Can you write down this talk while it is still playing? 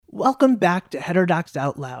Welcome back to Heterodox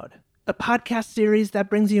Out Loud, a podcast series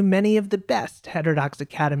that brings you many of the best Heterodox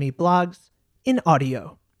Academy blogs in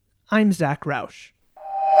audio. I'm Zach Rausch.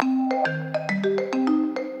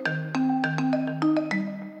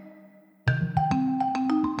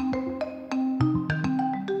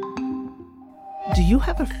 Do you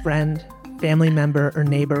have a friend, family member, or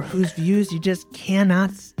neighbor whose views you just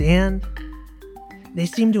cannot stand? They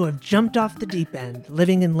seem to have jumped off the deep end,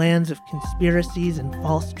 living in lands of conspiracies and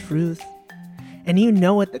false truths. And you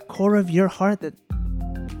know at the core of your heart that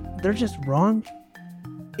they're just wrong?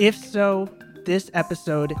 If so, this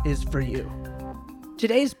episode is for you.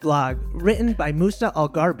 Today's blog, written by Musa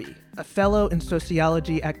Al-Gharbi, a fellow in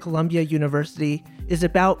sociology at Columbia University, is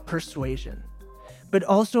about persuasion, but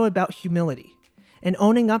also about humility, and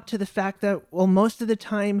owning up to the fact that, well, most of the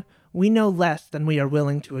time, we know less than we are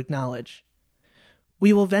willing to acknowledge.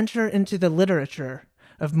 We will venture into the literature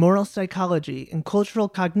of moral psychology and cultural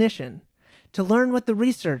cognition to learn what the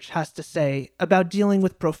research has to say about dealing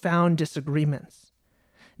with profound disagreements.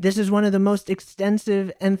 This is one of the most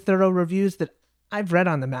extensive and thorough reviews that I've read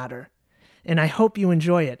on the matter, and I hope you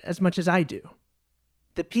enjoy it as much as I do.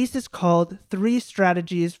 The piece is called 3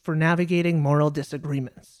 Strategies for Navigating Moral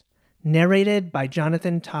Disagreements, narrated by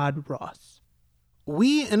Jonathan Todd Ross.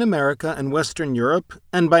 We in America and Western Europe,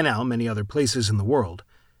 and by now many other places in the world,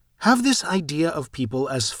 have this idea of people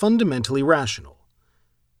as fundamentally rational.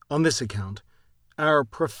 On this account, our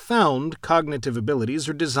profound cognitive abilities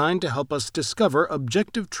are designed to help us discover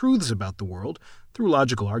objective truths about the world through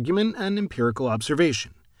logical argument and empirical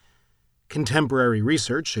observation. Contemporary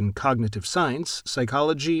research in cognitive science,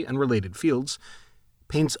 psychology, and related fields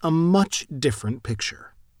paints a much different picture.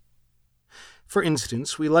 For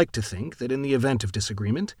instance, we like to think that in the event of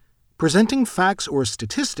disagreement, presenting facts or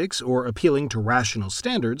statistics or appealing to rational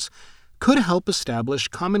standards could help establish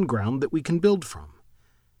common ground that we can build from.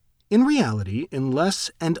 In reality, unless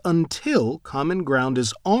and until common ground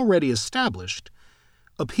is already established,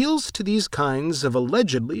 appeals to these kinds of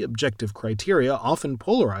allegedly objective criteria often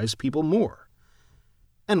polarize people more.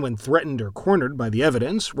 And when threatened or cornered by the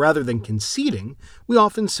evidence, rather than conceding, we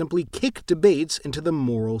often simply kick debates into the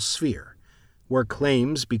moral sphere, where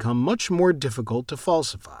claims become much more difficult to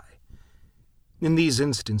falsify. In these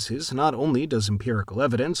instances, not only does empirical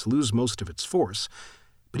evidence lose most of its force,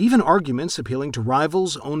 but even arguments appealing to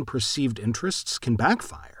rivals' own perceived interests can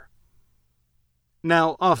backfire.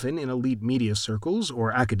 Now, often in elite media circles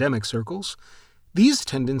or academic circles, these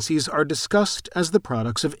tendencies are discussed as the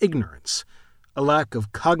products of ignorance, a lack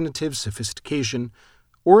of cognitive sophistication,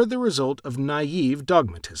 or the result of naive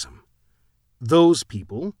dogmatism. Those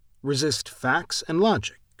people resist facts and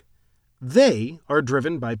logic. They are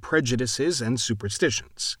driven by prejudices and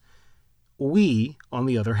superstitions. We, on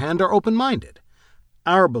the other hand, are open-minded.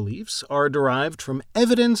 Our beliefs are derived from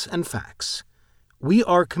evidence and facts. We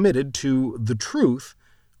are committed to the truth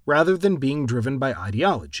rather than being driven by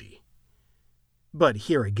ideology. But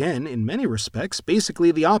here again, in many respects,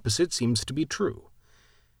 basically the opposite seems to be true.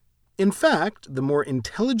 In fact, the more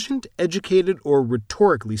intelligent, educated, or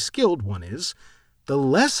rhetorically skilled one is, the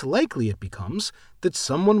less likely it becomes that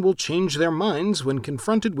someone will change their minds when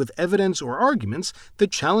confronted with evidence or arguments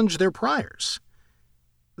that challenge their priors.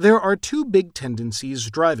 There are 2 big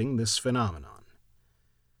tendencies driving this phenomenon.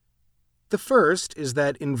 The first is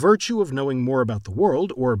that in virtue of knowing more about the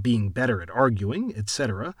world, or being better at arguing,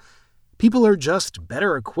 etc., people are just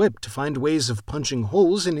better equipped to find ways of punching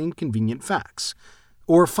holes in inconvenient facts,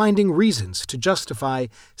 or finding reasons to justify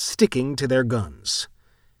sticking to their guns.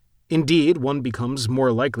 Indeed, one becomes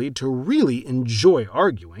more likely to really enjoy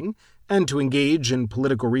arguing and to engage in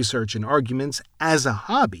political research and arguments as a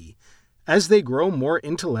hobby as they grow more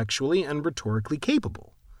intellectually and rhetorically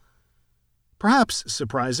capable. Perhaps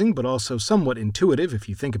surprising, but also somewhat intuitive if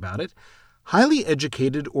you think about it, highly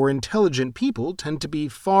educated or intelligent people tend to be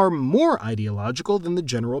far more ideological than the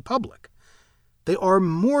general public. They are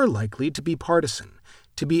more likely to be partisan,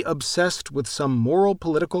 to be obsessed with some moral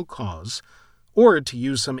political cause, or to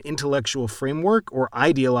use some intellectual framework or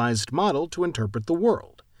idealized model to interpret the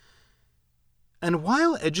world. And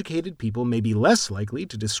while educated people may be less likely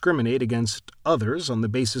to discriminate against others on the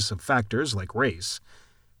basis of factors like race,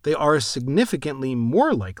 they are significantly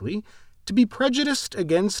more likely to be prejudiced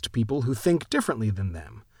against people who think differently than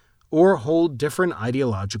them, or hold different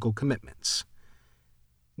ideological commitments.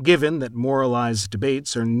 Given that moralized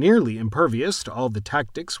debates are nearly impervious to all the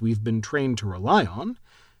tactics we've been trained to rely on,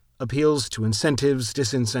 appeals to incentives,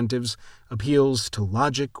 disincentives, appeals to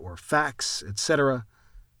logic or facts, etc.,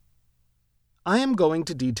 I am going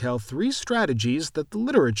to detail 3 strategies that the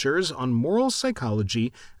literatures on moral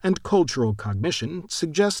psychology and cultural cognition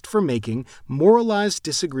suggest for making moralized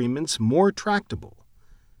disagreements more tractable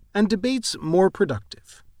and debates more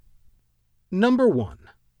productive. Number 1.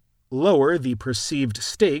 Lower the perceived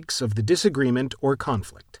stakes of the disagreement or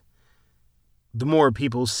conflict. The more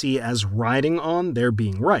people see as riding on their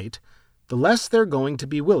being right, the less they're going to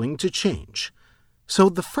be willing to change. So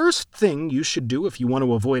the first thing you should do if you want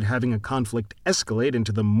to avoid having a conflict escalate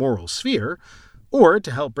into the moral sphere, or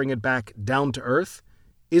to help bring it back down to earth,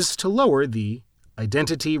 is to lower the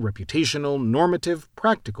identity, reputational, normative,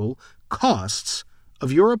 practical costs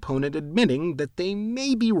of your opponent admitting that they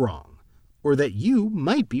may be wrong, or that you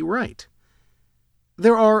might be right.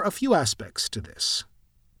 There are a few aspects to this.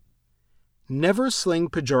 Never sling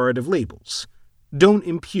pejorative labels. Don't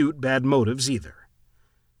impute bad motives either.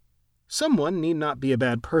 Someone need not be a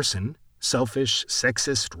bad person, selfish,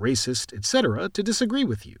 sexist, racist, etc., to disagree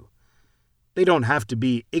with you. They don't have to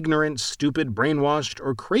be ignorant, stupid, brainwashed,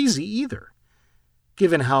 or crazy either.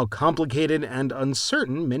 Given how complicated and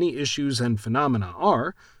uncertain many issues and phenomena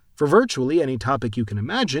are, for virtually any topic you can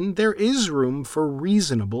imagine, there is room for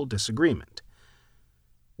reasonable disagreement.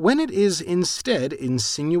 When it is instead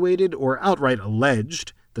insinuated or outright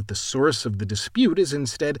alleged that the source of the dispute is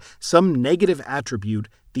instead some negative attribute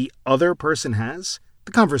the other person has,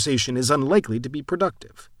 the conversation is unlikely to be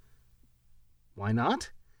productive. Why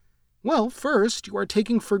not? Well, first, you are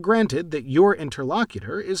taking for granted that your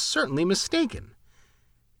interlocutor is certainly mistaken.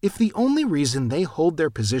 If the only reason they hold their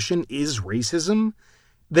position is racism,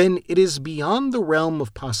 then it is beyond the realm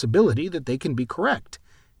of possibility that they can be correct,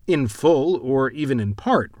 in full or even in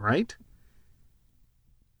part, right?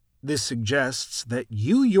 This suggests that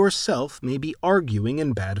you yourself may be arguing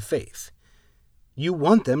in bad faith. You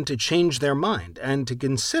want them to change their mind and to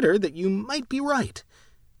consider that you might be right,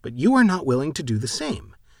 but you are not willing to do the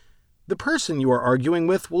same. The person you are arguing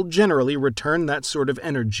with will generally return that sort of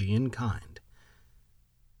energy in kind.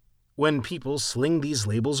 When people sling these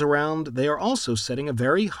labels around, they are also setting a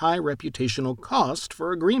very high reputational cost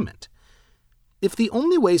for agreement. If the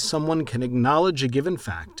only way someone can acknowledge a given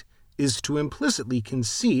fact is to implicitly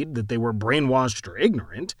concede that they were brainwashed or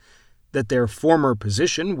ignorant, that their former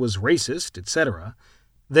position was racist, etc.,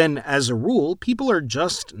 then as a rule, people are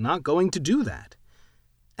just not going to do that.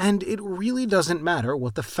 And it really doesn't matter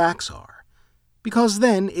what the facts are, because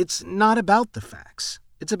then it's not about the facts,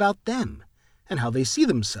 it's about them, and how they see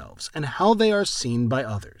themselves, and how they are seen by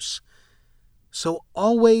others. So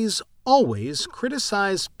always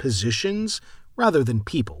criticize positions rather than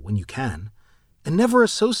people when you can, and never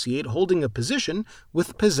associate holding a position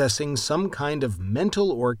with possessing some kind of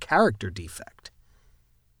mental or character defect.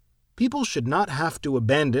 People should not have to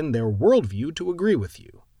abandon their worldview to agree with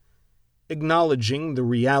you. Acknowledging the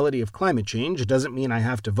reality of climate change doesn't mean I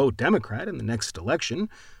have to vote Democrat in the next election,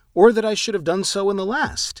 or that I should have done so in the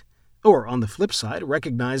last. Or, on the flip side,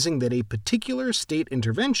 recognizing that a particular state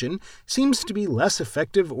intervention seems to be less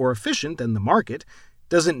effective or efficient than the market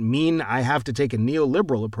doesn't mean I have to take a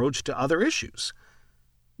neoliberal approach to other issues.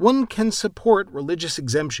 One can support religious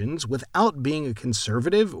exemptions without being a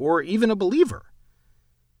conservative or even a believer.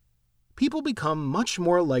 People become much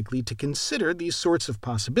more likely to consider these sorts of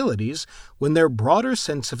possibilities when their broader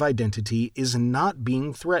sense of identity is not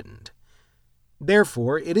being threatened.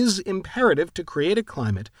 Therefore, it is imperative to create a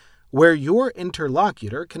climate where your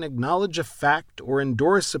interlocutor can acknowledge a fact or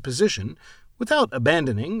endorse a position without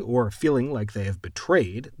abandoning or feeling like they have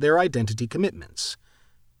betrayed their identity commitments.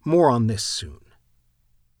 More on this soon.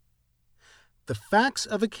 The facts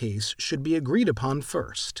of a case should be agreed upon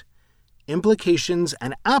first. Implications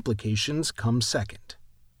and applications come second.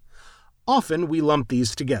 Often we lump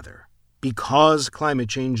these together. Because climate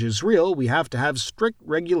change is real, we have to have strict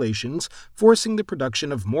regulations forcing the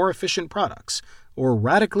production of more efficient products, or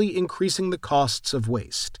radically increasing the costs of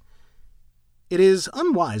waste. It is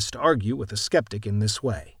unwise to argue with a skeptic in this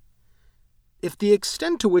way. If the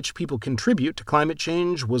extent to which people contribute to climate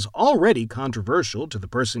change was already controversial to the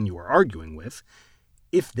person you are arguing with,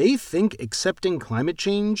 if they think accepting climate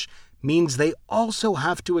change means they also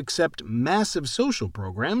have to accept massive social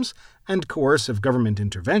programs and coercive government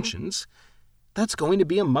interventions, that's going to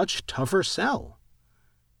be a much tougher sell.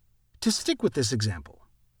 To stick with this example,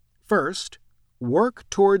 first, work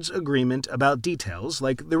towards agreement about details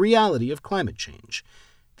like the reality of climate change,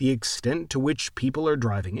 the extent to which people are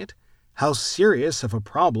driving it, how serious of a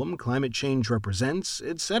problem climate change represents,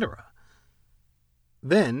 etc.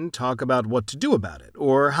 Then talk about what to do about it,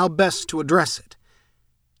 or how best to address it.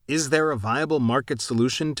 Is there a viable market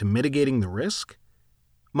solution to mitigating the risk?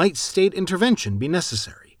 Might state intervention be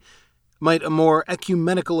necessary? Might a more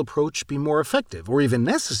ecumenical approach be more effective or even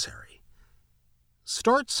necessary?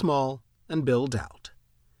 Start small and build out.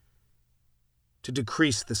 To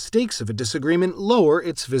decrease the stakes of a disagreement, lower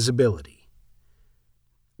its visibility.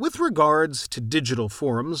 With regards to digital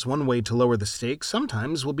forums, one way to lower the stakes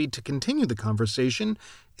sometimes will be to continue the conversation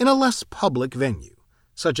in a less public venue,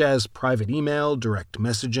 such as private email, direct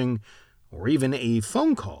messaging, or even a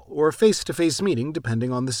phone call or a face-to-face meeting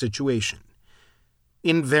depending on the situation.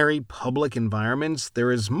 In very public environments,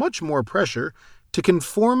 there is much more pressure to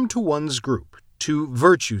conform to one's group, to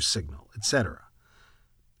virtue signal, etc.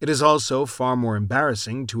 It is also far more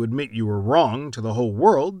embarrassing to admit you were wrong to the whole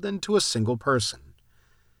world than to a single person.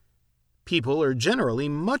 People are generally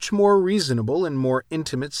much more reasonable in more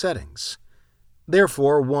intimate settings.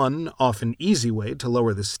 Therefore, one often easy way to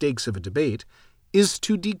lower the stakes of a debate is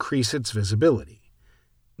to decrease its visibility.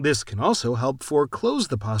 This can also help foreclose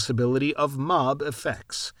the possibility of mob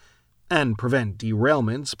effects and prevent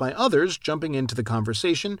derailments by others jumping into the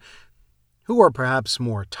conversation who are perhaps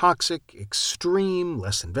more toxic, extreme,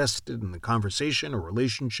 less invested in the conversation or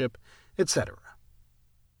relationship, etc.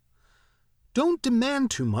 Don't demand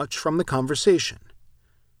too much from the conversation.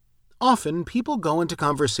 Often, people go into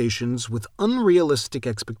conversations with unrealistic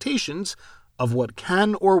expectations of what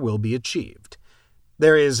can or will be achieved.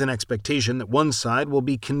 There is an expectation that one side will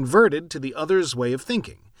be converted to the other's way of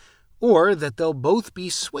thinking, or that they'll both be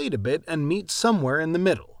swayed a bit and meet somewhere in the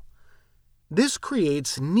middle. This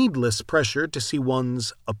creates needless pressure to see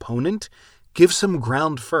one's opponent give some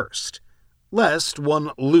ground first, lest one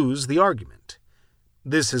lose the argument.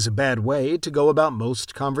 This is a bad way to go about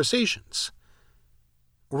most conversations.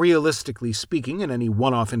 Realistically speaking, in any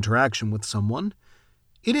one-off interaction with someone,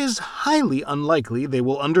 it is highly unlikely they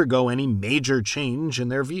will undergo any major change in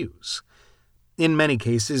their views. In many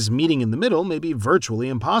cases, meeting in the middle may be virtually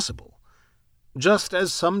impossible, just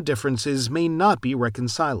as some differences may not be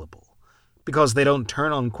reconcilable, because they don't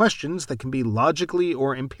turn on questions that can be logically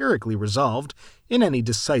or empirically resolved in any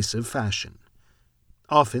decisive fashion.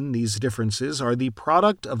 Often these differences are the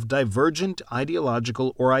product of divergent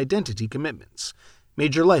ideological or identity commitments,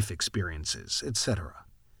 major life experiences, etc.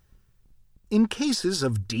 In cases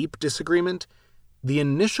of deep disagreement, the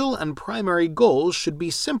initial and primary goal should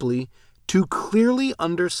be simply to clearly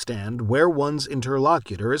understand where one's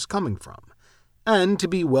interlocutor is coming from, and to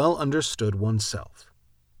be well understood oneself.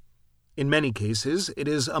 In many cases, it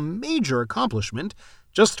is a major accomplishment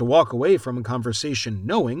just to walk away from a conversation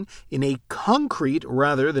knowing, in a concrete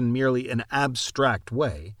rather than merely an abstract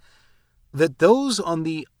way, that those on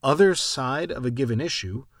the other side of a given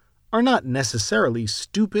issue are not necessarily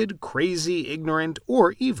stupid, crazy, ignorant,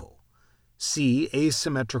 or evil. See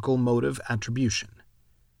asymmetrical motive attribution.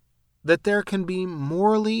 That there can be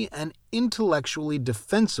morally and intellectually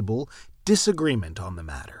defensible disagreement on the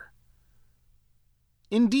matter.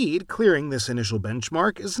 Indeed, clearing this initial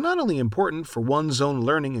benchmark is not only important for one's own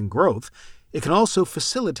learning and growth, it can also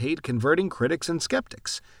facilitate converting critics and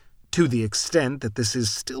skeptics, to the extent that this is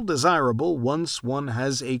still desirable once one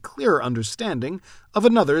has a clearer understanding of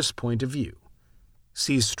another's point of view.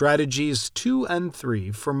 See Strategies 2 and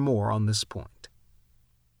 3 for more on this point.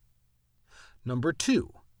 Number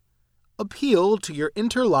 2. Appeal to your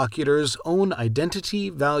interlocutor's own identity,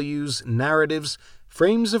 values, narratives,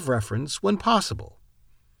 frames of reference when possible.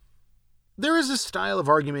 There is a style of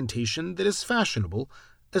argumentation that is fashionable,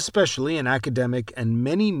 especially in academic and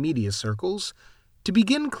many media circles, to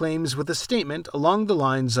begin claims with a statement along the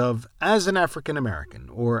lines of, as an African American,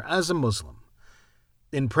 or as a Muslim.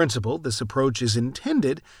 In principle, this approach is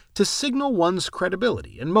intended to signal one's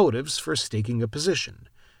credibility and motives for staking a position,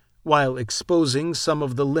 while exposing some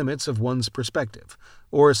of the limits of one's perspective,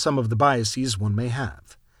 or some of the biases one may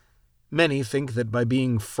have. Many think that by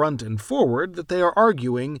being front and forward that they are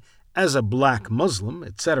arguing, as a black Muslim,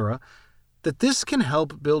 etc., that this can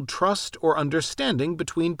help build trust or understanding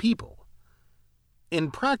between people. In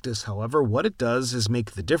practice, however, what it does is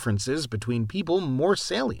make the differences between people more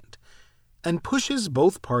salient, and pushes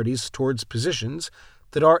both parties towards positions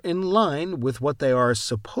that are in line with what they are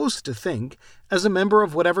supposed to think as a member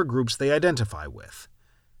of whatever groups they identify with.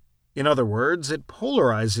 In other words, it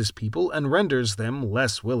polarizes people and renders them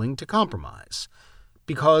less willing to compromise,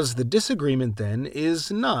 because the disagreement then is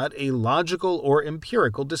not a logical or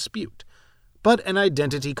empirical dispute, but an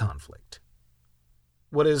identity conflict.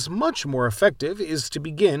 What is much more effective is to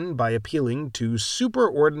begin by appealing to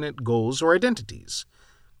superordinate goals or identities.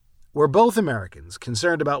 We're both Americans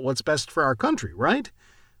concerned about what's best for our country, right?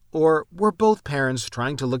 Or we're both parents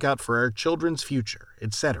trying to look out for our children's future,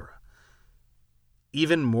 etc.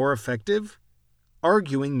 Even more effective,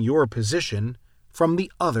 arguing your position from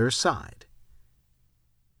the other side.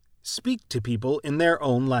 Speak to people in their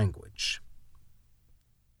own language.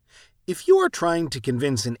 If you are trying to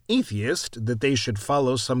convince an atheist that they should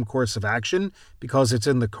follow some course of action because it's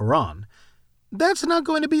in the Quran, that's not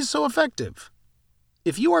going to be so effective.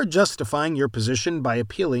 If you are justifying your position by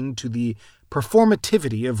appealing to the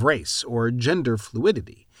performativity of race or gender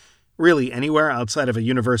fluidity, really anywhere outside of a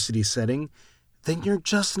university setting, then you're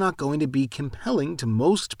just not going to be compelling to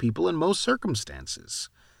most people in most circumstances.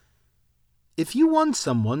 If you want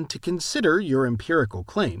someone to consider your empirical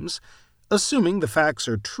claims, assuming the facts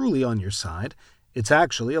are truly on your side, it's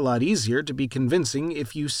actually a lot easier to be convincing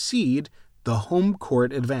if you cede the home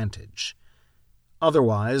court advantage.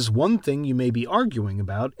 Otherwise, one thing you may be arguing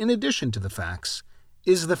about, in addition to the facts,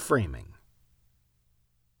 is the framing.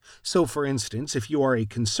 So, for instance, if you are a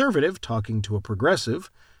conservative talking to a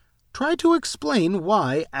progressive, try to explain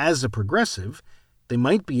why, as a progressive, they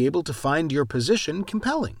might be able to find your position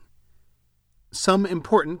compelling. Some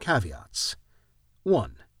important caveats.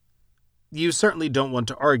 1. You certainly don't want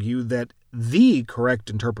to argue that the correct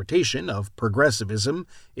interpretation of progressivism,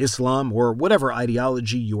 Islam, or whatever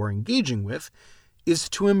ideology you are engaging with is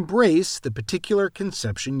to embrace the particular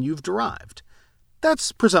conception you've derived.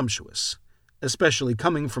 That's presumptuous, especially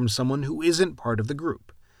coming from someone who isn't part of the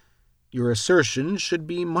group. Your assertion should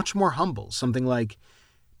be much more humble, something like,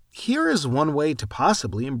 "Here is one way to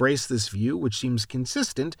possibly embrace this view which seems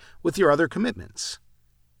consistent with your other commitments."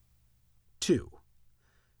 2.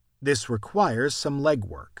 This requires some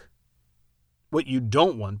legwork. What you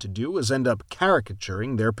don't want to do is end up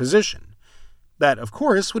caricaturing their position. That, of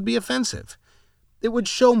course, would be offensive. It would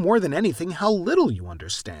show more than anything how little you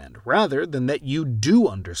understand, rather than that you do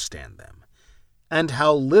understand them, and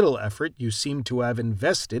how little effort you seem to have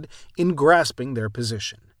invested in grasping their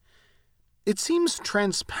position. It seems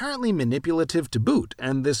transparently manipulative to boot,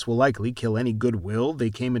 and this will likely kill any goodwill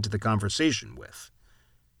they came into the conversation with.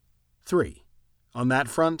 3. On that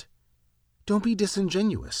front, don't be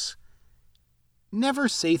disingenuous. Never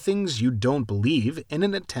say things you don't believe in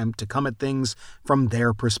an attempt to come at things from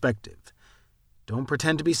their perspective. Don't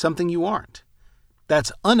pretend to be something you aren't.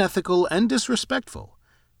 That's unethical and disrespectful,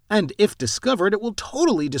 and if discovered, it will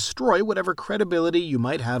totally destroy whatever credibility you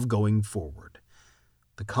might have going forward.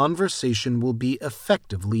 The conversation will be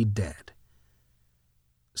effectively dead.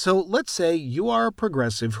 So let's say you are a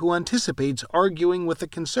progressive who anticipates arguing with a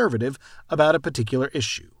conservative about a particular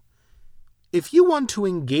issue. If you want to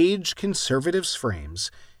engage conservatives'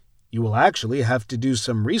 frames, you will actually have to do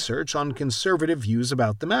some research on conservative views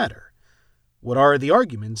about the matter. What are the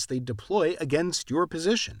arguments they deploy against your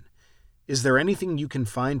position? Is there anything you can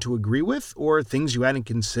find to agree with, or things you hadn't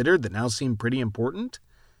considered that now seem pretty important?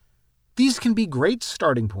 These can be great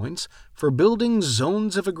starting points for building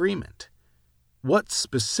zones of agreement. What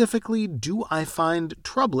specifically do I find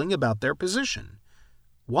troubling about their position?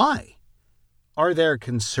 Why? Are there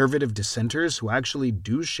conservative dissenters who actually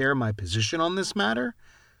do share my position on this matter?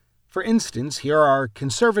 For instance, here are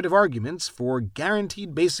conservative arguments for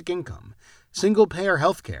guaranteed basic income, single-payer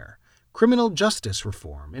health care, criminal justice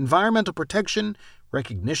reform, environmental protection,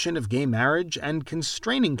 recognition of gay marriage, and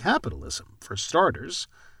constraining capitalism, for starters.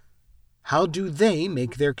 How do they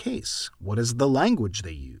make their case? What is the language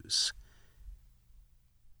they use?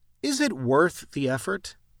 Is it worth the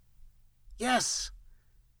effort? Yes.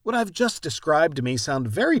 What I've just described may sound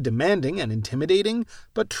very demanding and intimidating,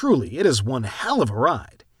 but truly it is one hell of a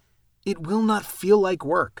ride. It will not feel like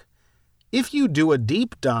work. If you do a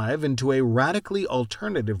deep dive into a radically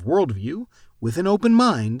alternative worldview with an open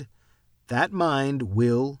mind, that mind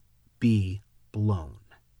will be blown.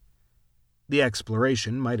 The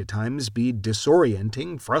exploration might at times be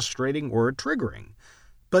disorienting, frustrating, or triggering,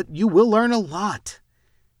 but you will learn a lot.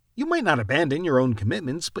 You might not abandon your own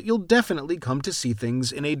commitments, but you'll definitely come to see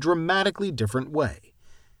things in a dramatically different way.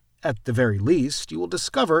 At the very least, you will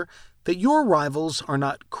discover that your rivals are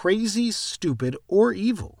not crazy, stupid, or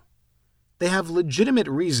evil. They have legitimate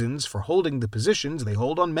reasons for holding the positions they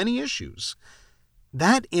hold on many issues.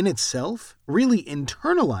 That in itself, really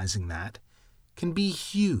internalizing that, can be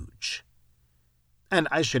huge. And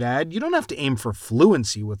I should add, you don't have to aim for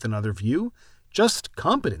fluency with another view, just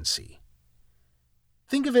competency.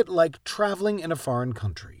 Think of it like traveling in a foreign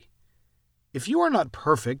country. If you are not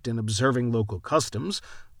perfect in observing local customs,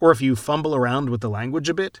 or if you fumble around with the language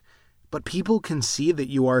a bit, but people can see that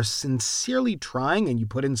you are sincerely trying and you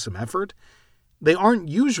put in some effort, they aren't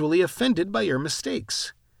usually offended by your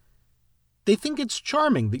mistakes. They think it's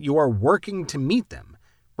charming that you are working to meet them,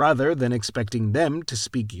 rather than expecting them to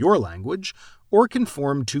speak your language or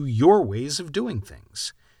conform to your ways of doing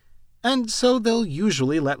things. And so they'll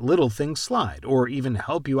usually let little things slide, or even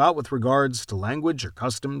help you out with regards to language or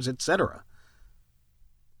customs, etc.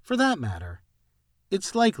 For that matter,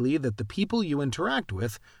 it's likely that the people you interact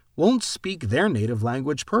with won't speak their native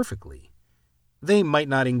language perfectly. They might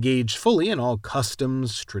not engage fully in all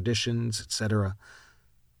customs, traditions, etc.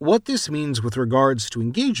 What this means with regards to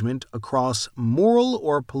engagement across moral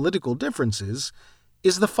or political differences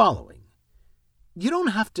is the following. You don't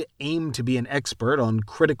have to aim to be an expert on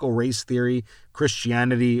critical race theory,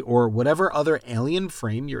 Christianity, or whatever other alien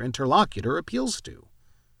frame your interlocutor appeals to,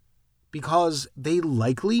 because they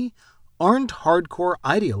likely aren't hardcore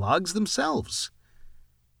ideologues themselves.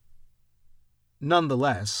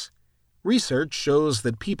 Nonetheless, research shows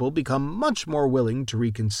that people become much more willing to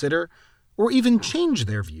reconsider or even change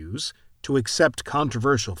their views, to accept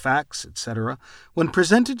controversial facts, etc., when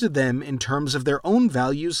presented to them in terms of their own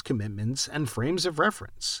values, commitments, and frames of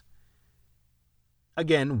reference.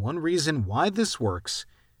 Again, one reason why this works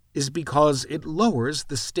is because it lowers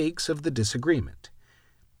the stakes of the disagreement.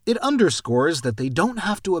 It underscores that they don't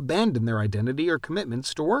have to abandon their identity or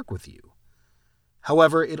commitments to work with you.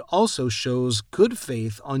 However, it also shows good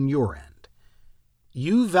faith on your end.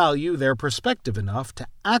 You value their perspective enough to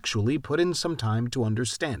actually put in some time to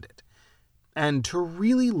understand it, and to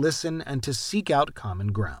really listen and to seek out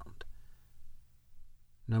common ground.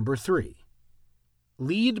 Number 3.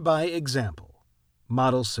 Lead by example.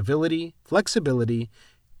 Model civility, flexibility,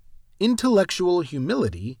 intellectual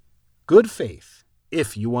humility, good faith,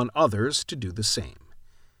 if you want others to do the same.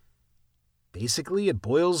 Basically, it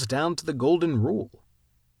boils down to the golden rule.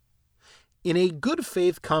 In a good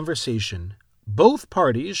faith conversation, both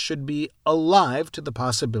parties should be alive to the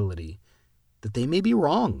possibility that they may be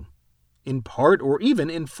wrong, in part or even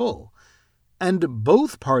in full, and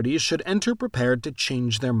both parties should enter prepared to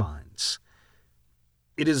change their minds.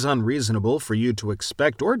 It is unreasonable for you to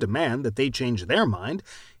expect or demand that they change their mind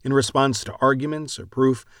in response to arguments or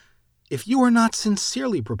proof if you are not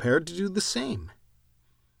sincerely prepared to do the same.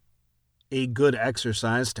 A good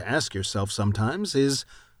exercise to ask yourself sometimes is,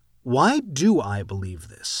 why do I believe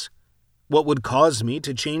this? What would cause me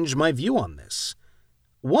to change my view on this?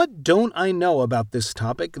 What don't I know about this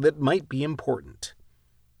topic that might be important?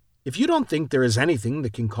 If you don't think there is anything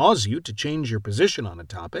that can cause you to change your position on a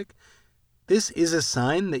topic, this is a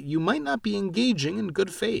sign that you might not be engaging in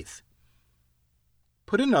good faith.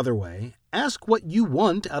 Put another way, ask what you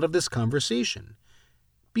want out of this conversation.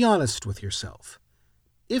 Be honest with yourself.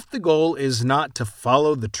 If the goal is not to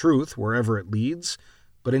follow the truth wherever it leads,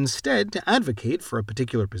 but instead to advocate for a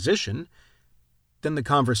particular position, then the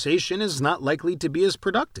conversation is not likely to be as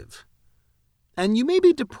productive. And you may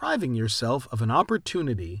be depriving yourself of an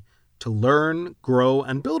opportunity to learn, grow,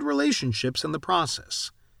 and build relationships in the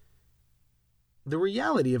process. The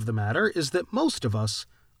reality of the matter is that most of us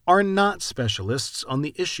are not specialists on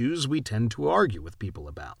the issues we tend to argue with people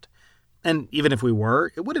about. And even if we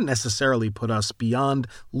were, it wouldn't necessarily put us beyond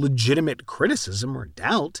legitimate criticism or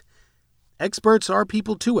doubt. Experts are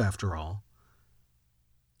people too, after all.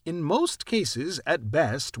 In most cases, at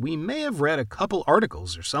best, we may have read a couple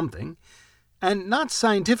articles or something, and not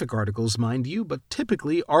scientific articles, mind you, but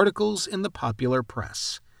typically articles in the popular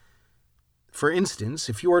press. For instance,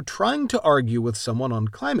 if you are trying to argue with someone on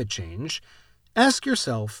climate change, ask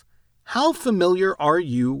yourself, how familiar are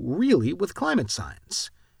you really with climate science?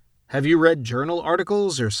 Have you read journal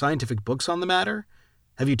articles or scientific books on the matter?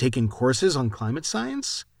 Have you taken courses on climate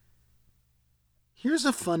science? Here's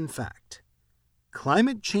a fun fact.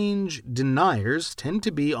 Climate change deniers tend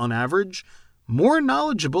to be, on average, more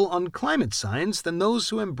knowledgeable on climate science than those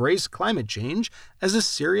who embrace climate change as a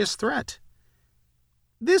serious threat.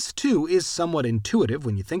 This, too, is somewhat intuitive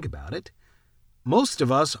when you think about it. Most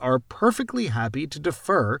of us are perfectly happy to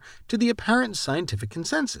defer to the apparent scientific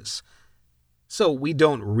consensus. So we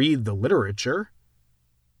don't read the literature.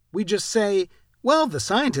 We just say, well, the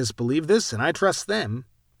scientists believe this and I trust them.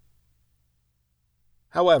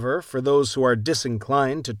 However, for those who are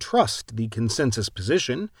disinclined to trust the consensus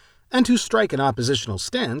position and to strike an oppositional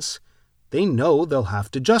stance, they know they'll have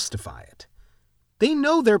to justify it. They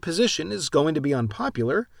know their position is going to be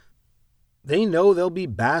unpopular. They know they'll be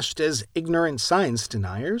bashed as ignorant science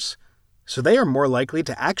deniers, so they are more likely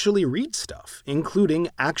to actually read stuff, including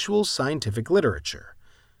actual scientific literature.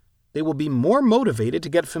 They will be more motivated to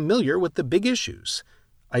get familiar with the big issues,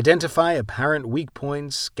 identify apparent weak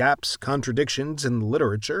points, gaps, contradictions in the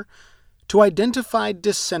literature, to identify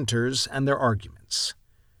dissenters and their arguments.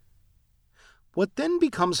 What then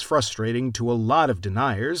becomes frustrating to a lot of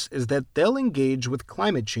deniers is that they'll engage with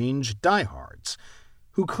climate change diehards,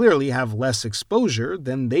 who clearly have less exposure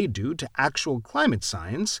than they do to actual climate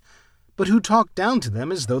science, but who talk down to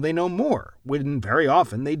them as though they know more, when very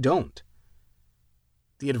often they don't.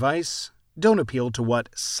 The advice, don't appeal to what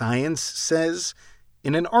science says,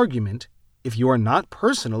 in an argument if you are not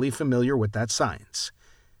personally familiar with that science.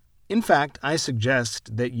 In fact, I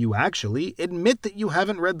suggest that you actually admit that you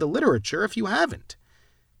haven't read the literature if you haven't.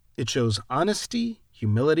 It shows honesty,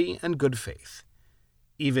 humility, and good faith.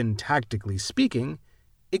 Even tactically speaking,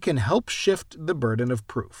 it can help shift the burden of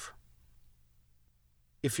proof.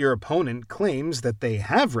 If your opponent claims that they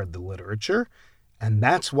have read the literature, and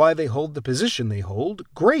that's why they hold the position they hold,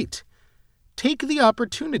 great. Take the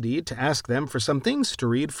opportunity to ask them for some things to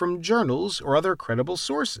read from journals or other credible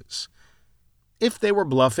sources. If they were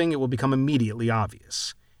bluffing, it will become immediately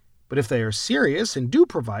obvious. But if they are serious and do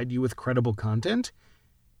provide you with credible content,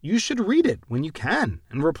 you should read it when you can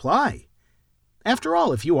and reply. After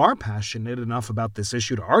all, if you are passionate enough about this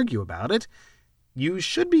issue to argue about it, you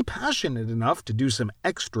should be passionate enough to do some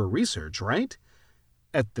extra research, right?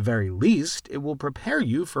 At the very least, it will prepare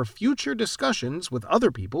you for future discussions with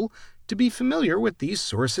other people to be familiar with these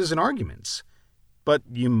sources and arguments. But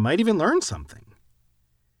you might even learn something.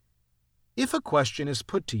 If a question is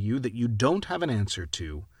put to you that you don't have an answer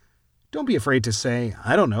to, don't be afraid to say,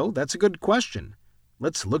 "I don't know, that's a good question.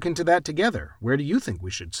 Let's look into that together. Where do you think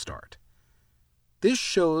we should start?" This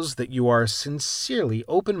shows that you are sincerely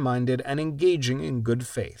open-minded and engaging in good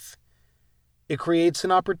faith. It creates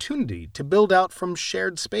an opportunity to build out from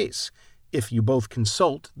shared space, if you both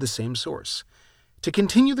consult the same source, to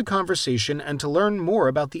continue the conversation and to learn more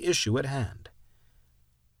about the issue at hand.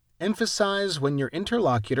 Emphasize when your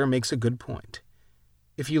interlocutor makes a good point.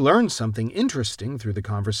 If you learn something interesting through the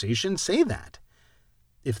conversation, say that.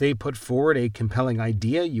 If they put forward a compelling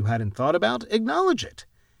idea you hadn't thought about, acknowledge it.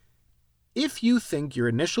 If you think your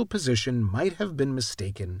initial position might have been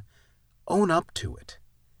mistaken, own up to it.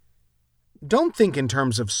 Don't think in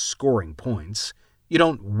terms of scoring points. You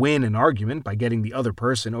don't win an argument by getting the other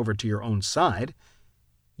person over to your own side.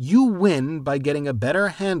 You win by getting a better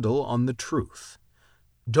handle on the truth.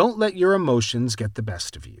 Don't let your emotions get the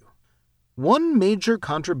best of you. One major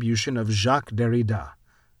contribution of Jacques Derrida,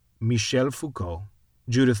 Michel Foucault,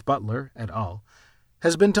 Judith Butler, et al.,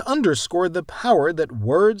 has been to underscore the power that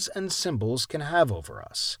words and symbols can have over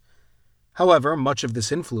us. However, much of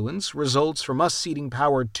this influence results from us ceding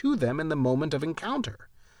power to them in the moment of encounter.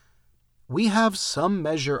 We have some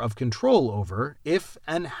measure of control over if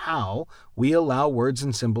and how we allow words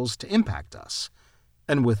and symbols to impact us,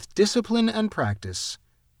 and with discipline and practice,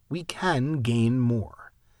 we can gain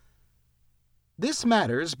more. This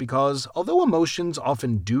matters because, although emotions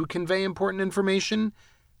often do convey important information,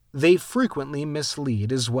 they frequently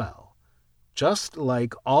mislead as well, just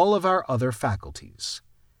like all of our other faculties.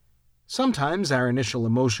 Sometimes our initial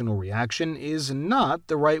emotional reaction is not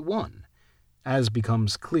the right one, as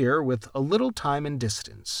becomes clear with a little time and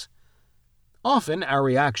distance. Often our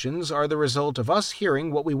reactions are the result of us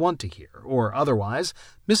hearing what we want to hear, or otherwise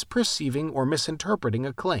misperceiving or misinterpreting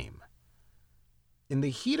a claim. In the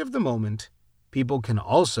heat of the moment, people can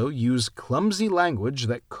also use clumsy language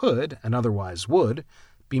that could, and otherwise would,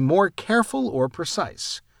 be more careful or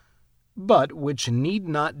precise, but which need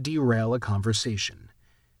not derail a conversation.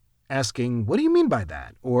 Asking, "What do you mean by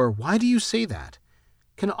that?" or "Why do you say that?"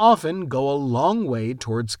 can often go a long way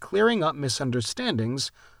towards clearing up misunderstandings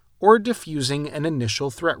or diffusing an initial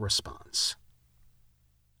threat response.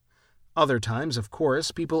 Other times, of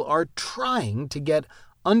course, people are trying to get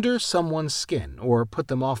under someone's skin or put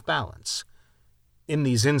them off balance. In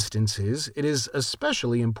these instances, it is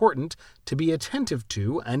especially important to be attentive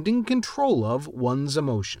to and in control of one's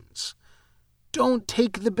emotions. Don't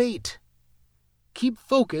take the bait. Keep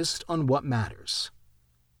focused on what matters.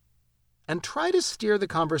 And try to steer the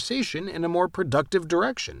conversation in a more productive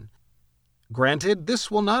direction. Granted,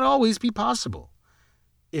 this will not always be possible.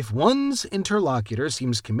 If one's interlocutor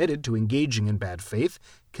seems committed to engaging in bad faith,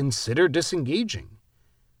 consider disengaging.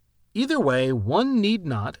 Either way, one need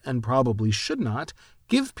not, and probably should not,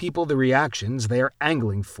 give people the reactions they are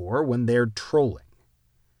angling for when they're trolling.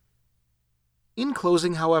 In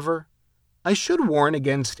closing, however, I should warn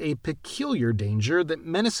against a peculiar danger that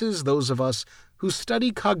menaces those of us who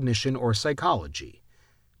study cognition or psychology.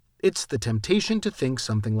 It's the temptation to think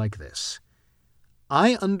something like this: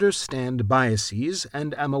 I understand biases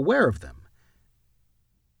and am aware of them.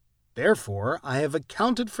 Therefore, I have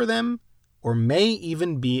accounted for them or may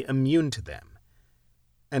even be immune to them.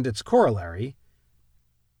 And its corollary: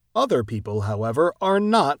 other people, however, are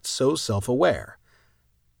not so self-aware.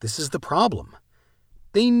 This is the problem.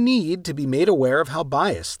 They need to be made aware of how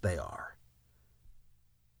biased they are.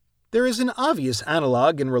 There is an obvious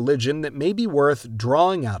analog in religion that may be worth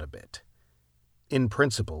drawing out a bit. In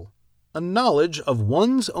principle, a knowledge of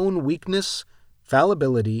one's own weakness,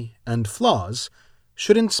 fallibility, and flaws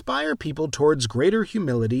should inspire people towards greater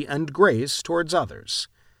humility and grace towards others.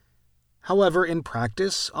 However, in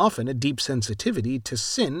practice, often a deep sensitivity to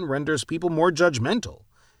sin renders people more judgmental.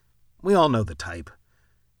 We all know the type.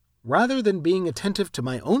 Rather than being attentive to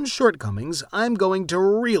my own shortcomings, I'm going to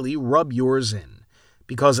really rub yours in.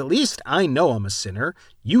 Because at least I know I'm a sinner,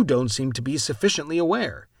 you don't seem to be sufficiently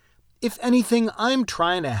aware. If anything, I'm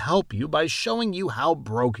trying to help you by showing you how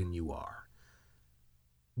broken you are.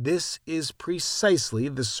 This is precisely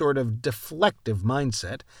the sort of deflective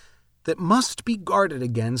mindset that must be guarded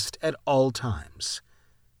against at all times.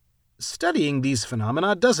 Studying these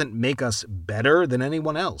phenomena doesn't make us better than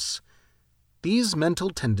anyone else. These mental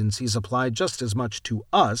tendencies apply just as much to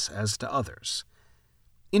us as to others.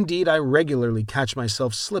 Indeed, I regularly catch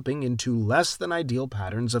myself slipping into less than ideal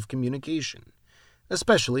patterns of communication,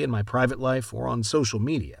 especially in my private life or on social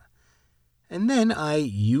media. And then I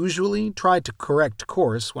usually try to correct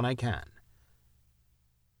course when I can.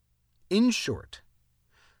 In short,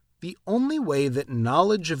 the only way that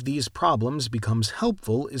knowledge of these problems becomes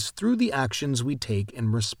helpful is through the actions we take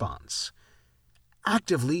in response.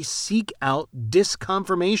 Actively seek out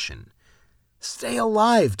disconfirmation. Stay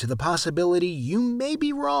alive to the possibility you may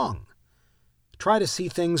be wrong. Try to see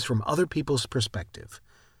things from other people's perspective.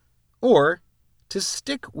 Or, to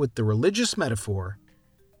stick with the religious metaphor,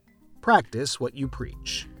 practice what you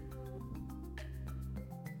preach.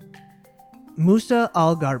 Musa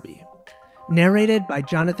al-Gharbi, narrated by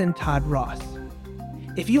Jonathan Todd Ross.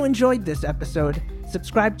 If you enjoyed this episode,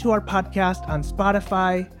 subscribe to our podcast on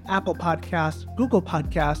Spotify, Apple Podcasts, Google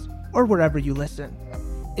Podcasts, or wherever you listen.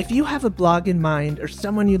 If you have a blog in mind or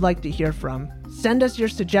someone you'd like to hear from, send us your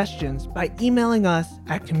suggestions by emailing us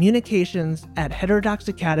at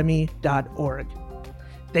communications@heterodoxacademy.org.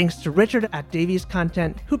 Thanks to Richard at Davies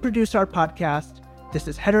Content, who produced our podcast. This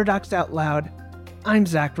is Heterodox Out Loud. I'm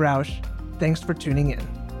Zach Roush. Thanks for tuning in.